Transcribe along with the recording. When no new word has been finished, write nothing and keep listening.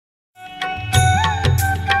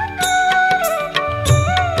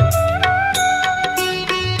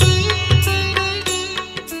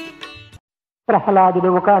ప్రహ్లాదుడు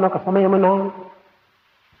ఒకానొక సమయమున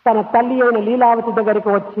తన తల్లి అయిన లీలావతి దగ్గరికి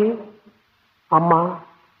వచ్చి, అమ్మా,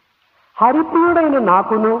 హరిప్రియుడైన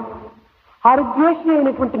నాకును హరిద్వేషి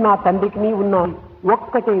అయినటువంటి నా తండ్రికి ఉన్న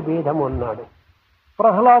ఒక్కటే భేదము అన్నాడు.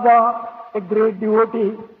 Prahlada, a great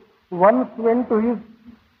devotee, once went to his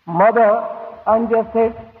mother and just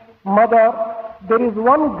said, Mother, there is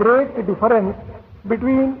one great difference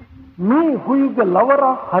between me, who is the lover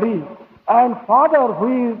of Hari, and father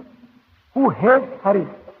who hates Hari.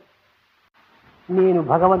 నేను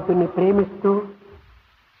భగవంతుని ప్రేమిస్తూ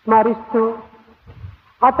స్మరిస్తూ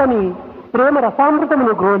అతని ప్రేమ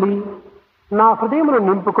రసామృతమును గ్రోలి నా హృదయమును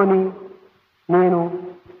నింపుకొని నేను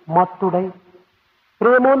మత్తుడై,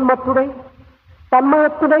 ప్రేమోన్మత్తుడై,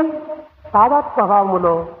 తన్మయత్తుడై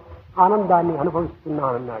తాదాత్మ్యభావములో ఆనందాన్ని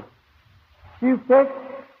అనుభవిస్తున్నానన్నాడు. He said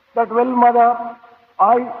that, well, mother,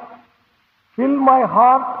 I fill my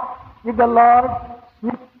heart with the Lord,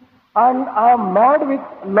 and I am mad with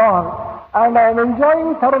Lord, and I am enjoying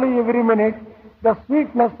thoroughly every minute the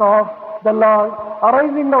sweetness of the Lord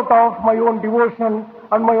arising out of my own devotion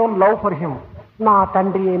and my own love for Him. నా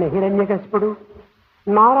తండ్రి అయిన హిరణ్యకశిపుడు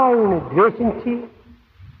నారాయణుని ద్వేషించి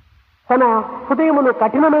తన హృదయమును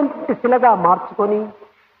కఠినమైన శిలగా మార్చుకొని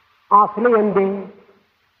ఆ శిల యందే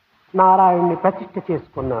నారాయణుని ప్రతిష్ఠ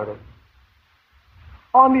చేసుకున్నాడు.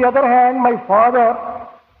 On the other hand, my father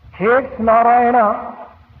hates Narayana,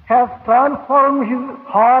 has transformed his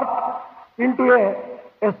heart into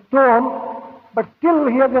a stone, but still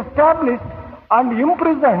he has established and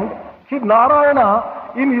imprisoned his Narayana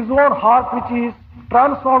in his own heart, which is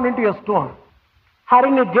transformed into a stone.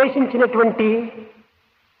 హరిని ద్వేషించినటువంటి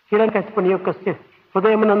హిరణ్యకశిపుని యొక్క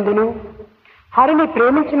హృదయమునందును, హరిని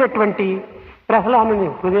ప్రేమించినటువంటి ప్రహ్లాదుని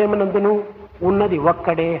హృదయమునందును ఉన్నది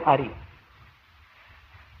ఒక్కడే Hari.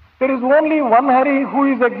 There is only one Hari who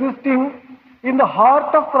is existing in the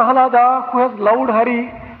heart of Prahlada, who has loved Hari,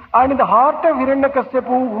 and in the heart of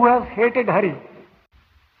Hiranyakashipu, who has hated Hari.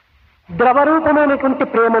 ద్రవరూపమైనటువంటి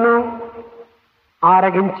ప్రేమను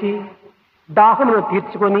ఆరగించి దాహమును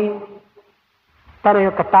తీర్చుకొని తన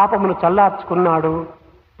యొక్క తాపమును చల్లార్చుకున్నాడు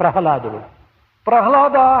ప్రహ్లాదుడు.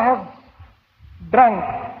 Prahlada has drunk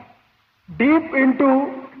deep into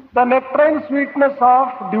the nectarine sweetness of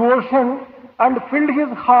devotion and filled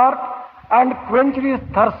his heart and quenched his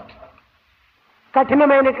thirst.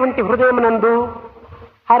 కఠినమైనటువంటి హృదయమునందు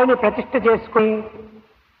హరిని ప్రతిష్ఠ చేసుకుని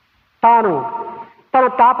తాను తన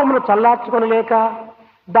తాపమును చల్లార్చుకొనలేక,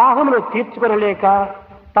 దాహమును తీర్చుకొనలేక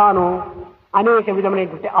తాను అనేక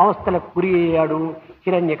విధమైనటువంటి అవస్థలకు గురి అయ్యాడు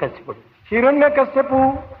హిరణ్యకశిపుడు. Hiranyakashipu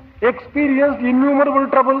experienced innumerable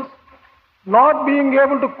troubles, not being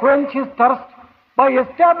able to quench his thirst by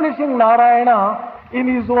establishing Narayana in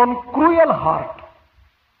his own cruel heart.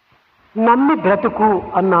 నమ్మి బ్రతుకు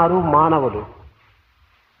అన్నారు మానవులు.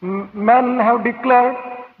 Men have declared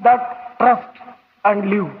that trust and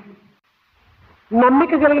live.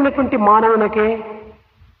 నమ్మిక కలిగినటువంటి మానవునికే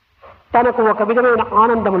తనకు ఒక విధమైన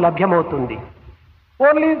ఆనందం లభ్యమవుతుంది.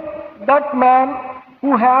 Only that man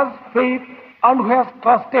who has faith and who has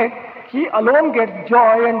trusted, he alone gets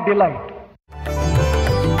joy and delight.